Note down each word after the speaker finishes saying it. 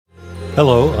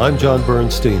Hello, I'm John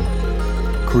Bernstein,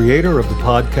 creator of the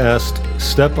podcast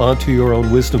Step Onto Your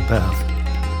Own Wisdom Path.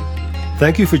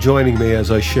 Thank you for joining me as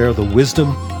I share the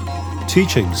wisdom,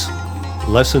 teachings,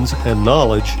 lessons, and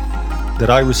knowledge that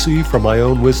I receive from my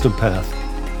own wisdom path.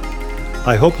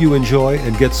 I hope you enjoy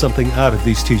and get something out of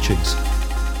these teachings.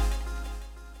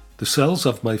 The cells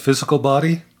of my physical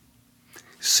body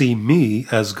see me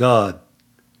as God,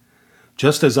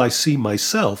 just as I see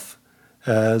myself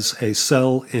as a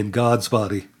cell in God's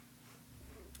body.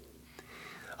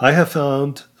 I have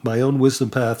found my own wisdom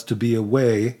path to be a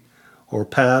way or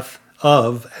path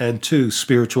of and to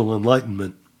spiritual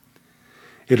enlightenment.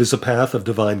 It is a path of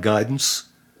divine guidance,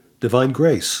 divine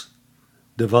grace,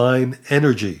 divine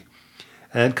energy,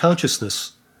 and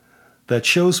consciousness that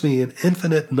shows me an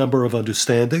infinite number of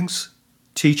understandings,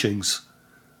 teachings,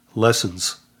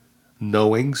 lessons,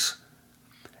 knowings,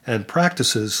 and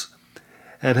practices,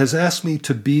 and has asked me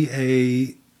to be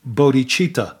a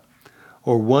bodhicitta,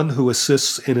 or one who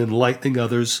assists in enlightening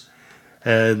others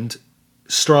and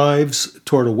strives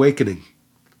toward awakening,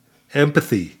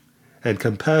 empathy, and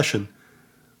compassion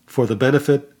for the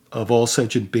benefit of all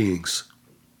sentient beings.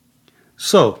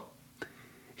 So,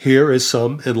 here is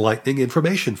some enlightening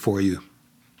information for you.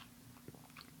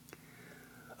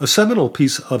 A seminal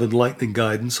piece of enlightening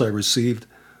guidance I received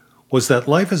was that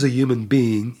life as a human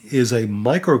being is a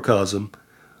microcosm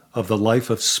of the life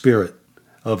of spirit,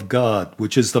 of God,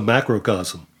 which is the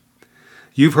macrocosm.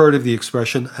 You've heard of the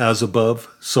expression, as above,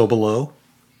 so below.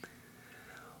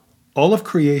 All of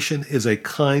creation is a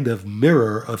kind of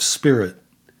mirror of spirit,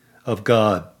 of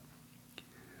God.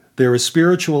 There is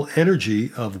spiritual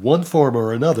energy of one form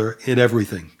or another in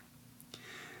everything.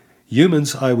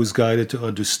 Humans, I was guided to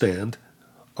understand,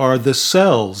 are the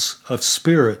cells of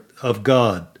spirit, of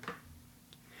God.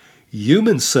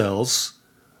 Human cells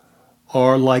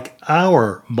are like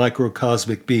our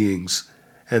microcosmic beings,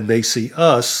 and they see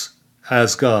us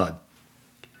as God.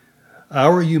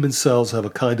 Our human cells have a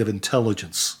kind of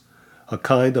intelligence, a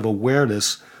kind of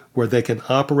awareness where they can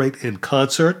operate in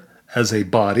concert as a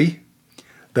body,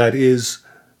 that is,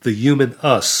 the human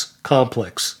us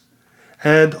complex,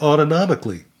 and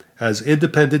autonomically as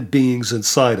independent beings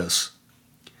inside us.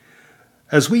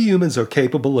 As we humans are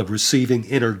capable of receiving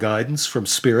inner guidance from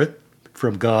Spirit,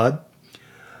 from God,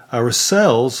 our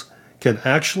cells can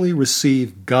actually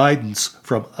receive guidance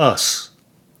from us.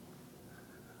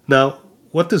 Now,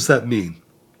 what does that mean?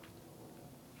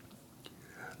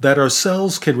 That our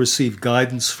cells can receive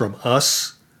guidance from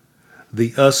us,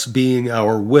 the us being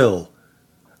our will,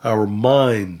 our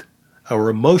mind, our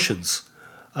emotions,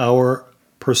 our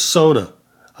persona,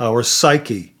 our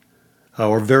psyche,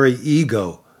 our very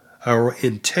ego, our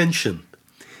intention,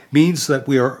 means that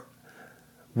we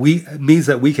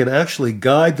can actually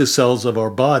guide the cells of our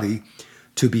body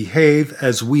to behave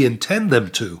as we intend them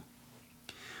to.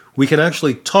 We can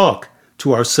actually talk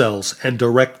to our cells and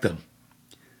direct them.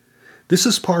 This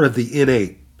is part of the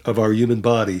innate of our human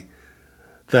body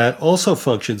that also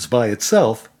functions by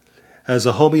itself as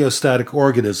a homeostatic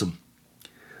organism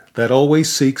that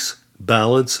always seeks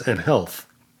balance and health.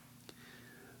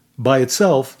 By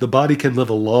itself, the body can live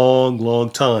a long, long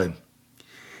time.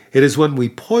 It is when we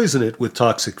poison it with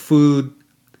toxic food,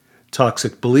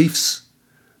 toxic beliefs,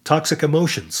 toxic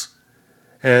emotions,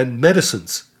 and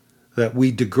medicines that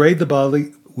we degrade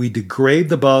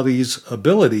the body's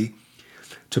ability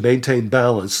to maintain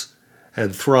balance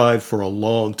and thrive for a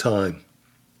long time.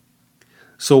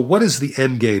 So what is the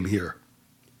end game here?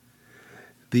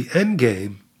 The end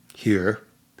game here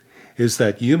is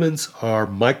that humans are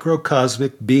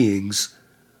microcosmic beings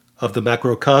of the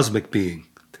macrocosmic being.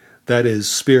 That is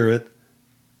Spirit,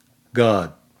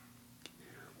 God.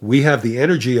 We have the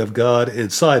energy of God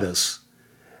inside us,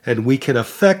 and we can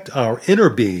affect our inner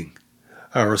being,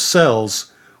 our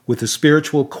cells, with the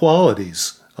spiritual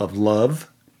qualities of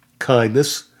love,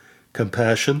 kindness,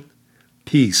 compassion,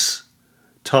 peace,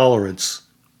 tolerance,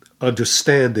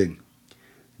 understanding,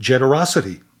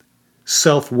 generosity,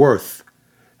 self-worth,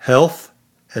 health,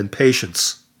 and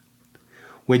patience.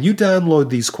 When you download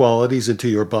these qualities into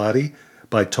your body,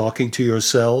 by talking to your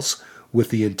cells with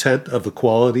the intent of the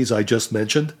qualities I just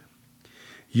mentioned,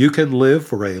 you can live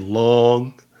for a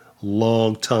long,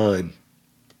 long time.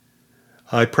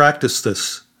 I practice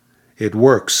this. It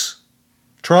works.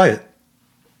 Try it.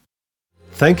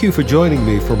 Thank you for joining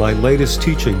me for my latest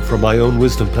teaching from my own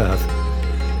wisdom path,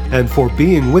 and for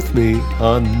being with me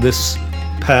on this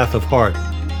path of heart.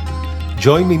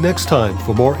 Join me next time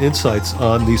for more insights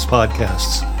on these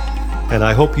podcasts, and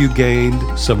I hope you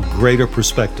gained some greater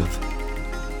perspective.